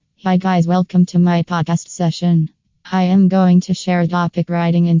Hi guys, welcome to my podcast session. I am going to share a topic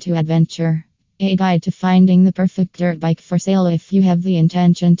riding into adventure. A guide to finding the perfect dirt bike for sale if you have the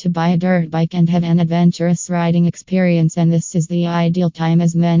intention to buy a dirt bike and have an adventurous riding experience, and this is the ideal time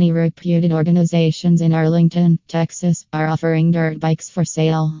as many reputed organizations in Arlington, Texas are offering dirt bikes for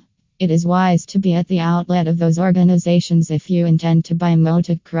sale. It is wise to be at the outlet of those organizations if you intend to buy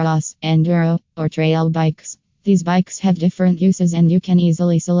motocross, enduro, or trail bikes. These bikes have different uses and you can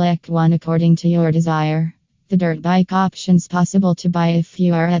easily select one according to your desire. The dirt bike options possible to buy if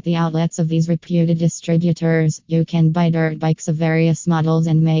you are at the outlets of these reputed distributors. You can buy dirt bikes of various models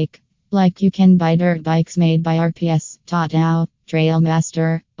and make. Like you can buy dirt bikes made by RPS, Totao,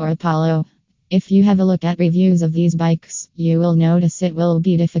 Trailmaster, or Apollo. If you have a look at reviews of these bikes, you will notice it will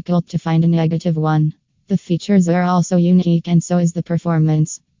be difficult to find a negative one. The features are also unique and so is the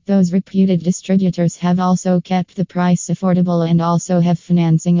performance. Those reputed distributors have also kept the price affordable and also have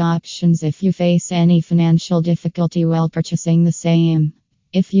financing options if you face any financial difficulty while purchasing the same.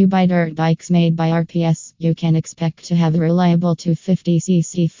 If you buy dirt bikes made by RPS, you can expect to have a reliable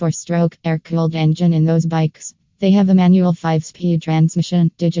 250cc 4-stroke air-cooled engine in those bikes. They have a manual 5-speed transmission,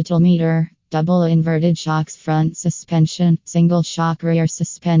 digital meter, double inverted shocks front suspension, single shock rear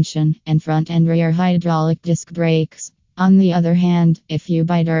suspension, and front and rear hydraulic disc brakes. On the other hand, if you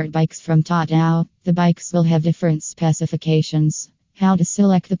buy dirt bikes from Totao, the bikes will have different specifications. How to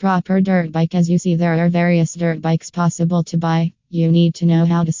select the proper dirt bike? As you see, there are various dirt bikes possible to buy. You need to know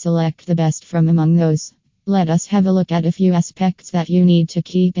how to select the best from among those. Let us have a look at a few aspects that you need to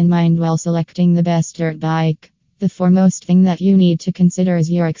keep in mind while selecting the best dirt bike. The foremost thing that you need to consider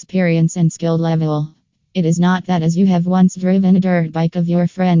is your experience and skill level. It is not that as you have once driven a dirt bike of your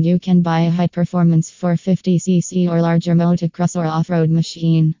friend you can buy a high-performance 450cc or larger motocross or off-road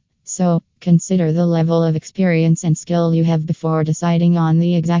machine. So, consider the level of experience and skill you have before deciding on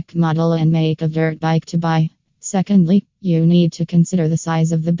the exact model and make of dirt bike to buy. Secondly, you need to consider the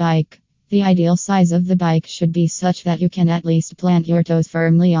size of the bike. The ideal size of the bike should be such that you can at least plant your toes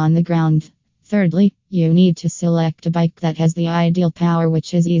firmly on the ground. Thirdly, you need to select a bike that has the ideal power,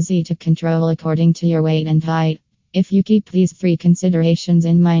 which is easy to control according to your weight and height. If you keep these three considerations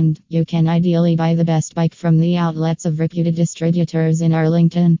in mind, you can ideally buy the best bike from the outlets of reputed distributors in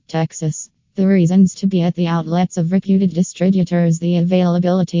Arlington, Texas. The reasons to be at the outlets of reputed distributors: the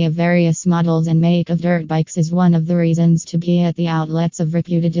availability of various models and make of dirt bikes is one of the reasons to be at the outlets of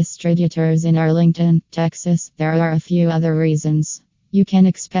reputed distributors in Arlington, Texas. There are a few other reasons. You can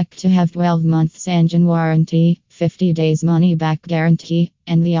expect to have 12 months engine warranty, 50 days money back guarantee,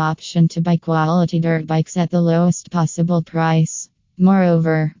 and the option to buy quality dirt bikes at the lowest possible price.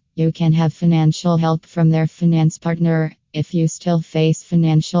 Moreover, you can have financial help from their finance partner if you still face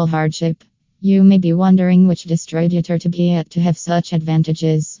financial hardship. You may be wondering which distributor to be at to have such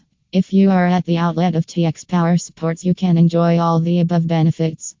advantages. If you are at the outlet of TX Power Sports, you can enjoy all the above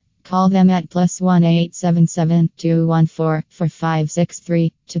benefits. Call them at +1 877 214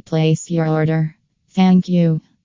 4563 to place your order. Thank you.